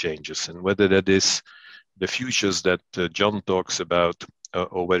recognized exchanges. And whether that is the futures that John talks about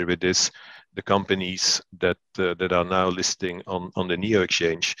or whether it is the companies that are now listing on the NEO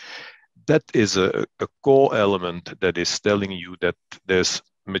exchange, that is a core element that is telling you that there's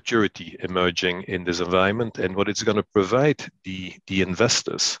maturity emerging in this environment. And what it's going to provide the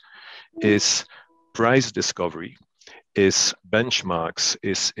investors is price discovery, is benchmarks,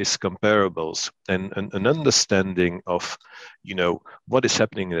 is comparables, and an understanding of, what is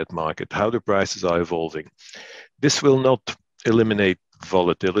happening in that market, how the prices are evolving. This will not eliminate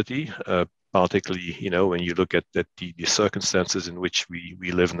volatility, particularly, when you look at the circumstances in which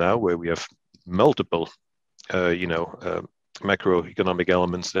we live now, where we have multiple, macroeconomic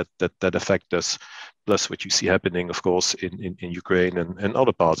elements that affect us, plus what you see happening, of course, in Ukraine and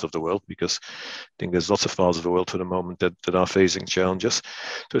other parts of the world, because I think there's lots of parts of the world for the moment that are facing challenges.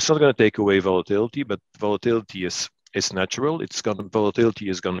 So it's not going to take away volatility, but volatility is natural. Volatility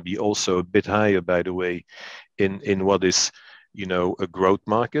is going to be also a bit higher, by the way, in what is a growth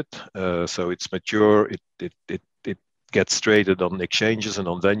market. So it's mature. It gets traded on exchanges and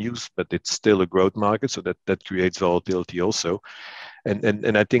on venues, but it's still a growth market. So that creates volatility also.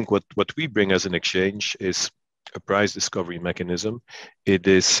 And I think what we bring as an exchange is a price discovery mechanism. It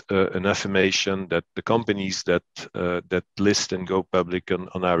is an affirmation that the companies that list and go public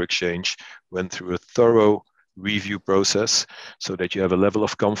on our exchange went through a thorough review process, so that you have a level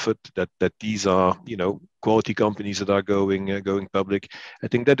of comfort that these are quality companies that are going public. I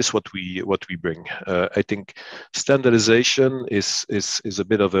think that is what we bring. I think standardization is a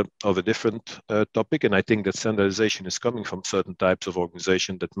bit of a different topic, and I think that standardization is coming from certain types of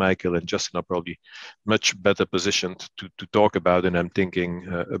organization that Michael and Justin are probably much better positioned to talk about. And I'm thinking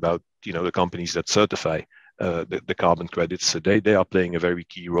about the companies that certify the carbon credits. So they are playing a very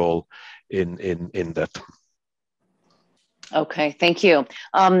key role in that. Okay, thank you.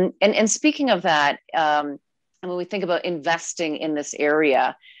 And speaking of that, when we think about investing in this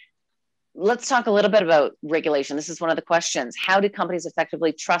area, let's talk a little bit about regulation. This is one of the questions. How do companies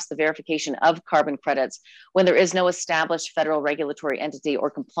effectively trust the verification of carbon credits when there is no established federal regulatory entity or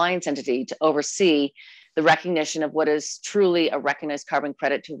compliance entity to oversee the recognition of what is truly a recognized carbon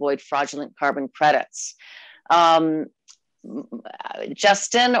credit to avoid fraudulent carbon credits?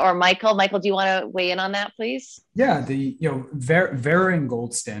 Justin or Michael? Michael, do you want to weigh in on that, please? Yeah, the Verra and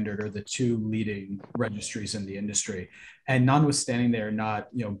Gold Standard are the two leading registries in the industry, and notwithstanding they're not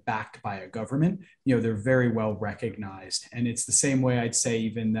backed by a government, they're very well recognized. And it's the same way I'd say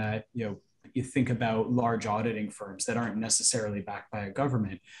even that you think about large auditing firms that aren't necessarily backed by a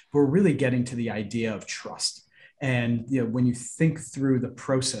government, but we're really getting to the idea of trust. And when you think through the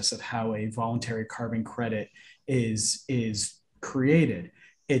process of how a voluntary carbon credit is created,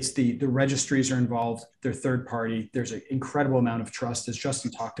 it's the registries are involved, they're third party, there's an incredible amount of trust. As Justin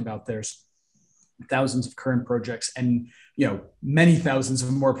talked about, there's thousands of current projects and many thousands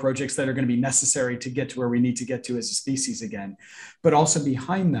of more projects that are going to be necessary to get to where we need to get to as a species again. But also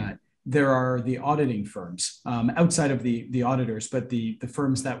behind that, there are the auditing firms outside of the auditors, but the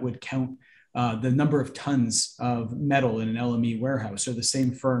firms that would count the number of tons of metal in an LME warehouse are the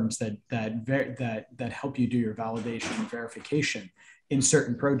same firms that help you do your validation and verification in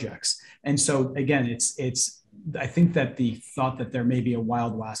certain projects. And so again, it's I think that the thought that there may be a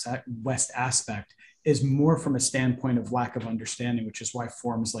Wild West aspect is more from a standpoint of lack of understanding, which is why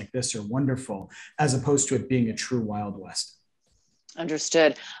forums like this are wonderful, as opposed to it being a true Wild West.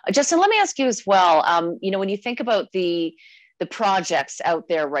 Understood. Justin, let me ask you as well. When you think about the projects out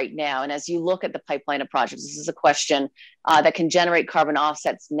there right now, and as you look at the pipeline of projects, this is a question that can generate carbon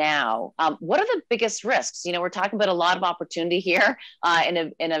offsets now. What are the biggest risks? We're talking about a lot of opportunity here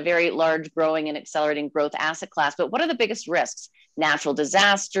in a very large, growing and accelerating growth asset class, but what are the biggest risks? Natural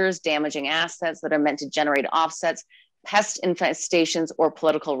disasters, damaging assets that are meant to generate offsets, pest infestations, or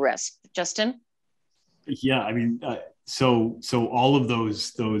political risk? Justin? Yeah, I mean, so all of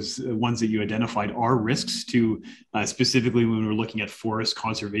those ones that you identified are risks to specifically when we're looking at forest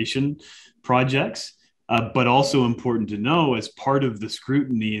conservation projects, but also important to know as part of the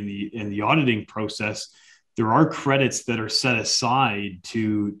scrutiny in the auditing process, there are credits that are set aside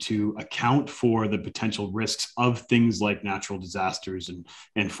to account for the potential risks of things like natural disasters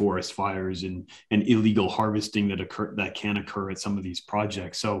and forest fires and illegal harvesting that can occur at some of these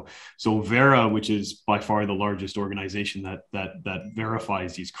projects. So Verra, which is by far the largest organization that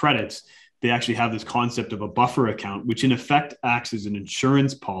verifies these credits, they actually have this concept of a buffer account, which in effect acts as an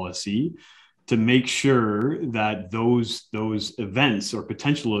insurance policy to make sure that those events or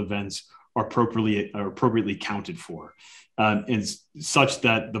potential events are appropriately counted for, and such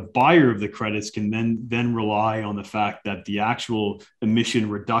that the buyer of the credits can then rely on the fact that the actual emission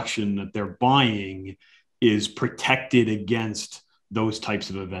reduction that they're buying is protected against those types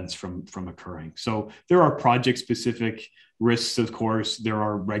of events from occurring. So there are project-specific risks, of course. There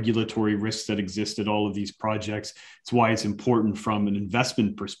are regulatory risks that exist at all of these projects. It's why it's important from an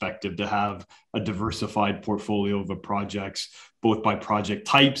investment perspective to have a diversified portfolio of projects, both by project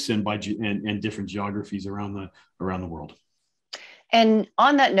types and by and different geographies around the world. And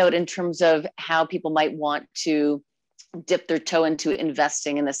on that note, in terms of how people might want to dip their toe into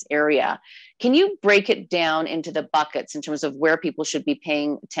investing in this area, can you break it down into the buckets in terms of where people should be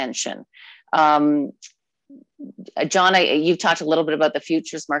paying attention? John, you've talked a little bit about the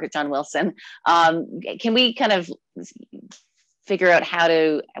futures market, John Wilson. Can we kind of figure out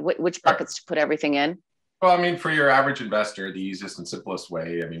which buckets to put everything in? Well, I mean, for your average investor, the easiest and simplest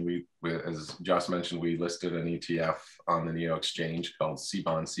way, I mean, we as Jos mentioned, we listed an ETF on the NEO exchange called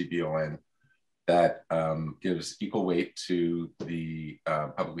CBON, CBON, that gives equal weight to the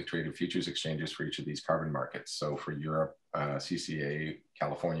publicly traded futures exchanges for each of these carbon markets. So for Europe, CCA,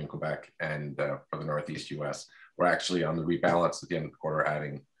 California, and Quebec, and for the Northeast US, we're actually on the rebalance at the end of the quarter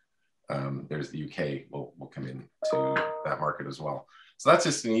adding, there's the UK will come into that market as well. So that's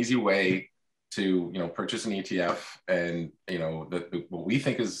just an easy way to purchase an ETF, and what we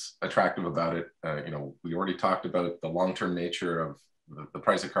think is attractive about it. We already talked about the long-term nature of the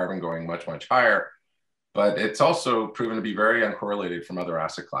price of carbon going much higher, but it's also proven to be very uncorrelated from other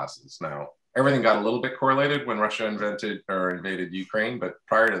asset classes. Now, everything got a little bit correlated when Russia invaded Ukraine, but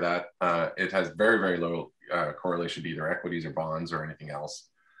prior to that, it has very low correlation to either equities or bonds or anything else.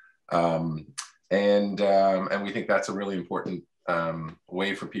 And we think that's a really important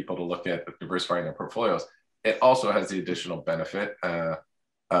way for people to look at diversifying their portfolios. It also has the additional benefit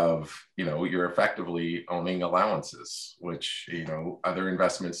of, you're effectively owning allowances, which, other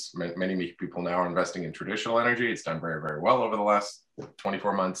investments, many people now are investing in traditional energy. It's done very well over the last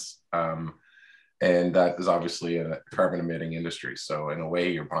 24 months. And that is obviously a carbon emitting industry. So in a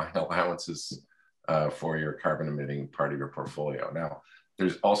way, you're buying allowances for your carbon emitting part of your portfolio. Now,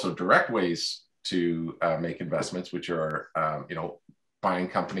 there's also direct ways to make investments, which are, buying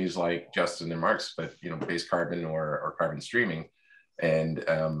companies like Justin and Mark's, but, base carbon or carbon streaming. And,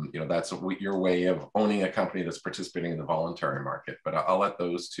 that's your way of owning a company that's participating in the voluntary market. But I'll let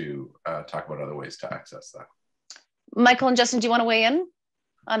those two talk about other ways to access that. Michael and Justin, do you want to weigh in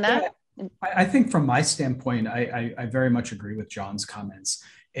on that? Yeah, I think from my standpoint, I very much agree with John's comments.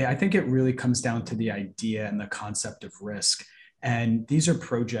 I think it really comes down to the idea and the concept of risk. And these are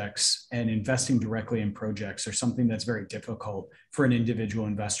projects, and investing directly in projects are something that's very difficult for an individual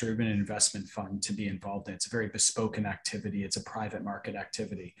investor, even an investment fund, to be involved in. It's a very bespoke activity. It's a private market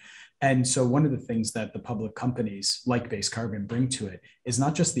activity. And so one of the things that the public companies like Base Carbon bring to it is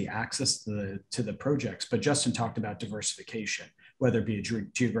not just the access to the projects, but Justin talked about diversification, whether it be a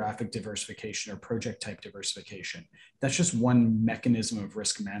geographic diversification or project type diversification. That's just one mechanism of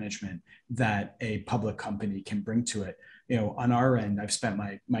risk management that a public company can bring to it. On our end, I've spent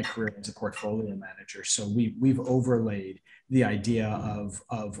my career as a portfolio manager. So we've overlaid the idea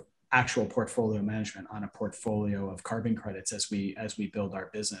of actual portfolio management on a portfolio of carbon credits as we build our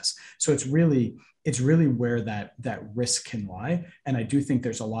business. So it's really where that risk can lie. And I do think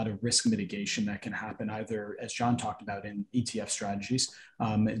there's a lot of risk mitigation that can happen either, as John talked about, in ETF strategies,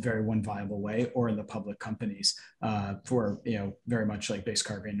 very one viable way, or in the public companies for very much like Base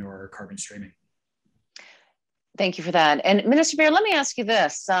Carbon or carbon streaming. Thank you for that. And Minister Baird, let me ask you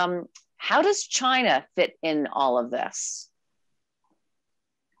this. How does China fit in all of this?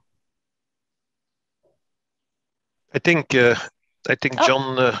 I think John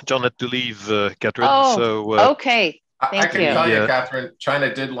had to leave, Catherine. Oh, so okay. I can tell you, Catherine,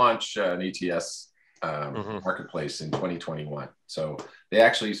 China did launch an ETS marketplace in 2021. So they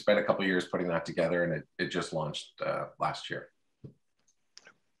actually spent a couple of years putting that together, and it just launched last year.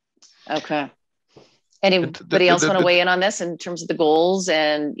 Okay. Anybody else want to weigh in on this in terms of the goals,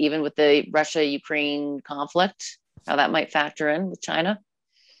 and even with the Russia-Ukraine conflict, how that might factor in with China?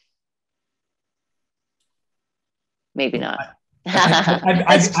 Maybe not.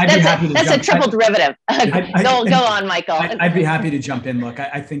 I'd be happy to that's a triple derivative. Go on, Michael. I'd be happy to jump in. Look,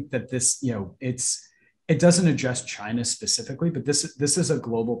 I think that this, it doesn't address China specifically, but this is a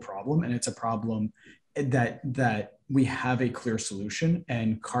global problem, and it's a problem that we have a clear solution,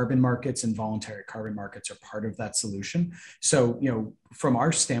 and carbon markets and voluntary carbon markets are part of that solution. So, from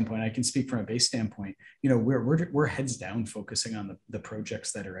our standpoint, I can speak from a Base standpoint, we're heads down focusing on the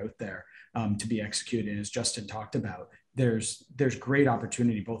projects that are out there to be executed. And as Justin talked about, there's great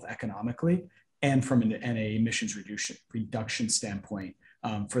opportunity both economically and from an emissions reduction standpoint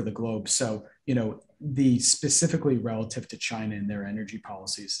for the globe. So, the specifically relative to China and their energy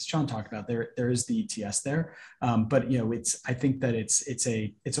policies, as John talked about, there is the ETS there, but I think that it's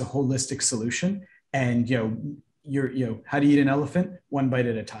a holistic solution, and how do you eat an elephant? One bite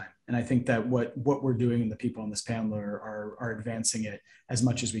at a time. And I think that what we're doing, and the people on this panel are advancing it as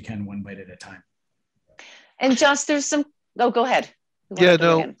much as we can, one bite at a time. And Jos, there's some. Oh, go ahead. Yeah,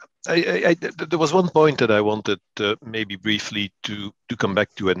 no. There was one point that I wanted maybe briefly to come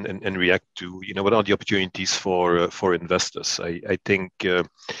back to and react to. What are the opportunities for investors? I think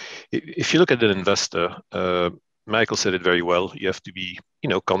if you look at an investor, Michael said it very well. You have to be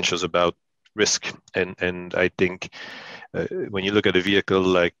conscious about risk, and I think when you look at a vehicle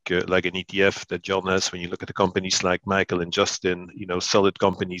like an ETF that John has, when you look at the companies like Michael and Justin, solid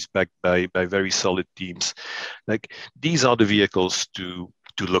companies backed by very solid teams, like these are the vehicles to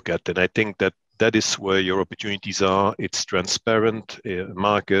look at. And I think that is where your opportunities are. It's transparent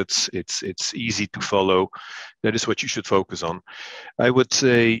markets. It's easy to follow. That is what you should focus on. I would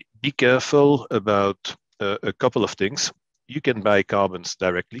say be careful about a couple of things. You can buy carbon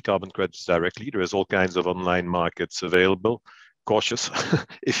credits directly. There is all kinds of online markets available. Cautious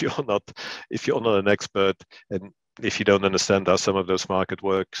if you're not an expert, and if you don't understand how some of those markets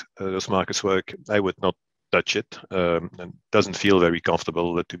work, I would not touch it. And doesn't feel very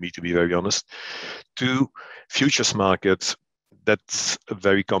comfortable to me, to be very honest. To futures markets, that's a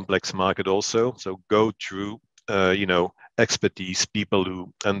very complex market also. So go through expertise, people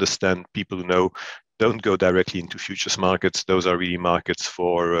who understand, people who know. Don't go directly into futures markets. Those are really markets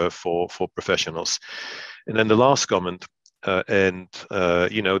for professionals. And then the last comment,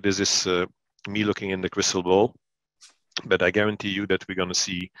 this is me looking in the crystal ball, but I guarantee you that we're going to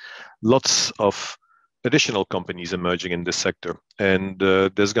see lots of additional companies emerging in this sector, and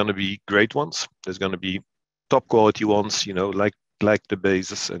there's going to be great ones. There's going to be top quality ones, like the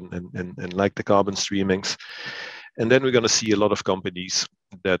bases and like the carbon streamings. And then we're going to see a lot of companies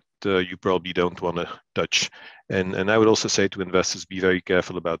that you probably don't want to touch. And I would also say to investors, be very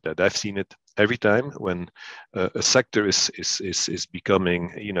careful about that. I've seen it every time when a sector is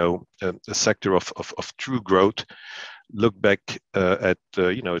becoming, a sector of true growth. Look back at,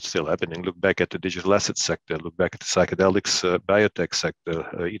 it's still happening. Look back at the digital asset sector. Look back at the psychedelics, biotech sector.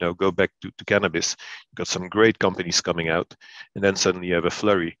 Go back to cannabis. You've got some great companies coming out, and then suddenly you have a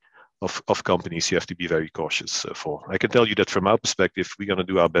flurry of companies you have to be very cautious for. I can tell you that from our perspective, we're going to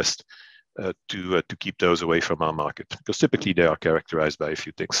do our best to keep those away from our market, because typically they are characterized by a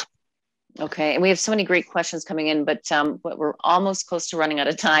few things. Okay, and we have so many great questions coming in, but we're almost close to running out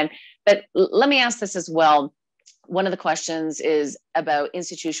of time. But let me ask this as well. One of the questions is about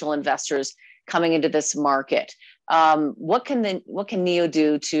institutional investors coming into this market. What can NEO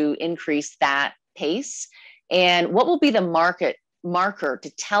do to increase that pace? And what will be the marker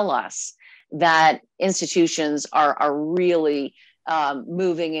to tell us that institutions are really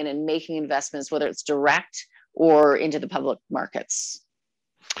moving in and making investments, whether it's direct or into the public markets?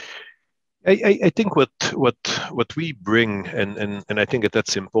 I think what we bring, and I think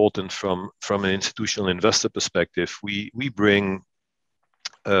that's important from an institutional investor perspective, we bring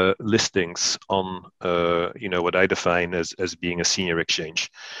listings on what I define as being a senior exchange,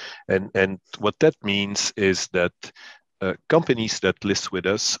 and what that means is that companies that list with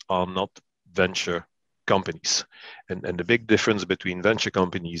us are not venture companies, and the big difference between venture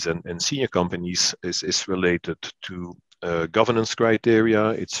companies and senior companies is related to governance criteria.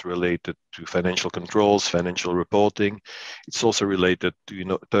 It's related to financial controls, financial reporting. It's also related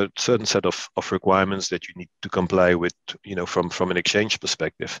to a certain set of requirements that you need to comply with, from an exchange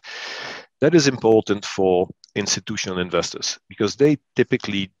perspective. That is important for institutional investors because they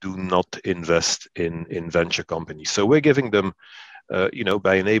typically do not invest in venture companies. So we're giving them,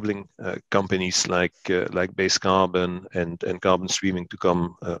 by enabling companies like Base Carbon and Carbon Streaming to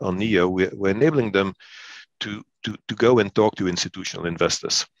come on NEO, we're enabling them to go and talk to institutional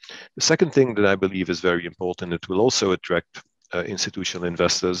investors. The second thing that I believe is very important, it will also attract institutional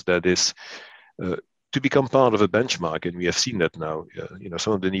investors, that is to become part of a benchmark. And we have seen that now.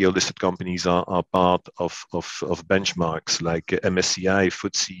 Some of the NEO-listed companies are part of benchmarks like MSCI,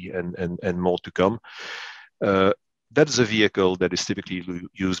 FTSE, and more to come. That is a vehicle that is typically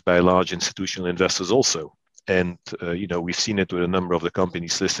used by large institutional investors also. And, we've seen it with a number of the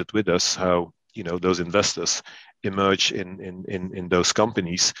companies listed with us, how those investors emerge in those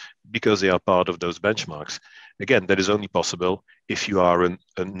companies because they are part of those benchmarks. Again, that is only possible if you are a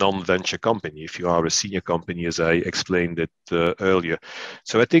non-venture company, if you are a senior company, as I explained it earlier.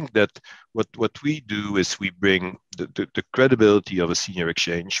 So I think that What we do is we bring the credibility of a senior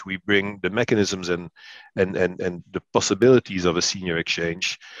exchange. We bring the mechanisms and the possibilities of a senior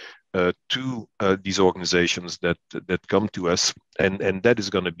exchange to these organizations that come to us, and that is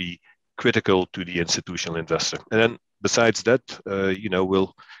going to be critical to the institutional investor. And then besides that,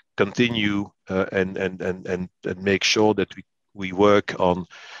 we'll continue and make sure that we work on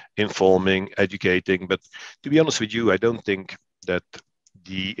informing, educating. But to be honest with you, I don't think that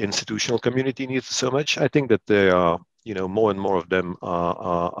the institutional community needs it so much. I think that there are, more and more of them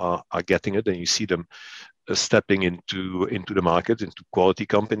are getting it, and you see them stepping into the market, into quality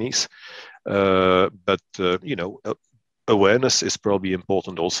companies. Awareness is probably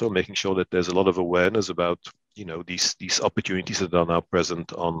important also, making sure that there's a lot of awareness about these opportunities that are now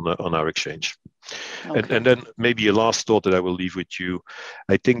present on our exchange. Okay. And then maybe a last thought that I will leave with you.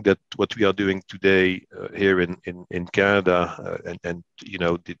 I think that what we are doing today here in Canada, and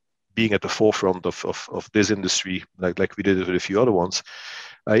being at the forefront of this industry, like we did it with a few other ones,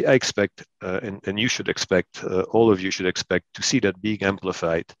 I expect, and you should expect, all of you should expect to see that being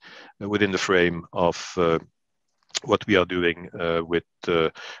amplified within the frame of what we are doing with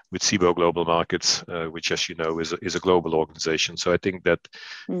Cboe Global Markets, which, as you know, is a global organization. So I think that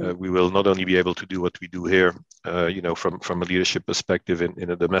we will not only be able to do what we do here, from a leadership perspective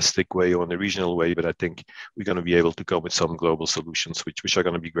in a domestic way or in a regional way, but I think we're going to be able to come with some global solutions, which are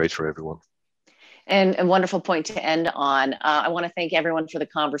going to be great for everyone. And a wonderful point to end on. I want to thank everyone for the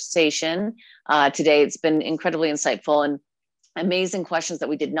conversation today. It's been incredibly insightful and amazing questions that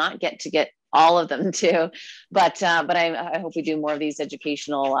we did not get all of them to, but I hope we do more of these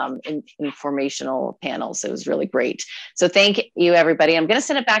educational, informational panels. It was really great. So thank you, everybody. I'm going to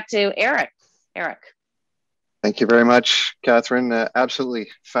send it back to Eric. Eric. Thank you very much, Catherine. Absolutely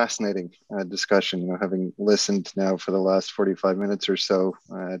fascinating discussion. Having listened now for the last 45 minutes or so,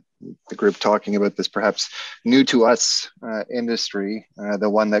 the group talking about this perhaps new to us industry, the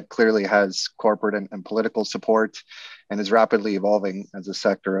one that clearly has corporate and political support and is rapidly evolving as a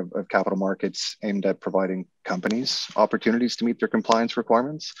sector of capital markets aimed at providing companies opportunities to meet their compliance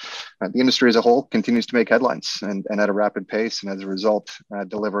requirements. The industry as a whole continues to make headlines and at a rapid pace, and as a result,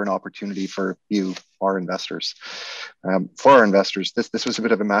 deliver an opportunity for you, our investors. For our investors, this was a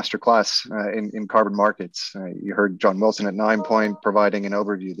bit of a masterclass in carbon markets. You heard John Wilson at 9 Point providing an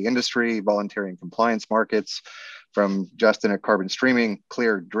overview of the industry, voluntary and compliance markets, from Justin at carbon streaming,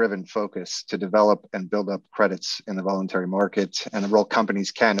 clear driven focus to develop and build up credits in the voluntary market and the role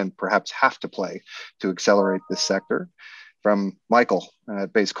companies can and perhaps have to play to accelerate this sector. From Michael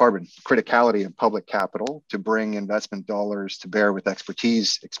at Base Carbon, criticality of public capital to bring investment dollars to bear with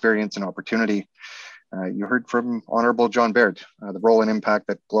expertise, experience, and opportunity. You heard from Honorable John Baird, the role and impact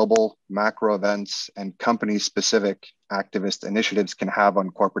that global macro events and company-specific activist initiatives can have on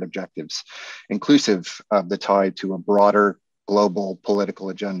corporate objectives, inclusive of the tie to a broader global political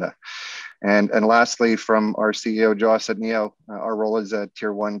agenda. And lastly, from our CEO, Jos at NEO, our role as a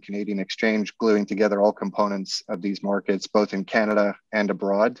Tier 1 Canadian exchange, gluing together all components of these markets, both in Canada and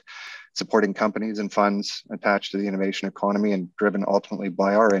abroad, supporting companies and funds attached to the innovation economy and driven ultimately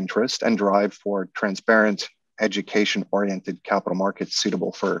by our interest and drive for transparent, education-oriented capital markets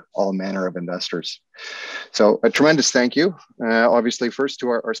suitable for all manner of investors. So a tremendous thank you, obviously, first to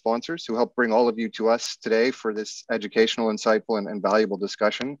our sponsors who helped bring all of you to us today for this educational, insightful, and valuable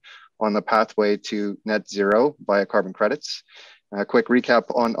discussion on the pathway to net zero via carbon credits. A quick recap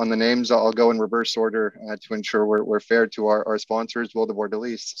on the names. I'll go in reverse order to ensure we're fair to our sponsors: Wildeboer,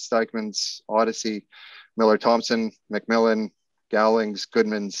 Berlis, Stikeman's, Odyssey, Miller Thomson, McMillan, Gowling's,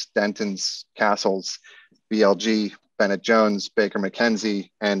 Goodmans, Dentons, Cassels, BLG, Bennett Jones, Baker McKenzie,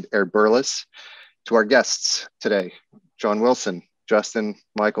 and Berlis. To our guests today, John Wilson, Justin,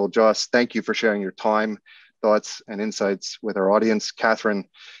 Michael, Jos, thank you for sharing your time, thoughts, and insights with our audience. Catherine,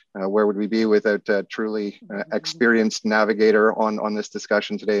 where would we be without a truly experienced navigator on this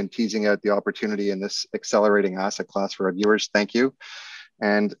discussion today and teasing out the opportunity in this accelerating asset class for our viewers? Thank you.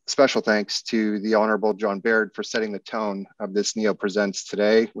 And special thanks to the Honorable John Baird for setting the tone of this NEO Presents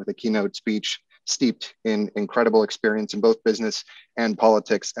today with a keynote speech steeped in incredible experience in both business and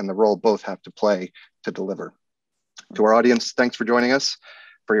politics and the role both have to play to deliver. To our audience, thanks for joining us,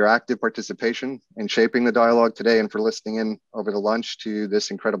 for your active participation in shaping the dialogue today, and for listening in over the lunch to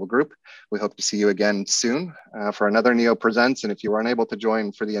this incredible group. We hope to see you again soon for another NEO Presents. And if you are unable to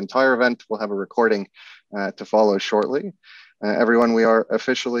join for the entire event, we'll have a recording to follow shortly. Everyone, we are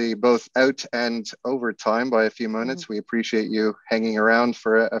officially both out and over time by a few minutes. We appreciate you hanging around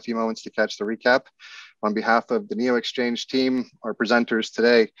for a few moments to catch the recap. On behalf of the NEO Exchange team, our presenters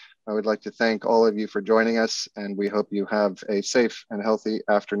today, I would like to thank all of you for joining us, and we hope you have a safe and healthy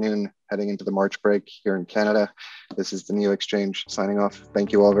afternoon heading into the March break here in Canada. This is the NEO Exchange signing off.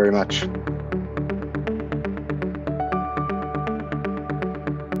 Thank you all very much.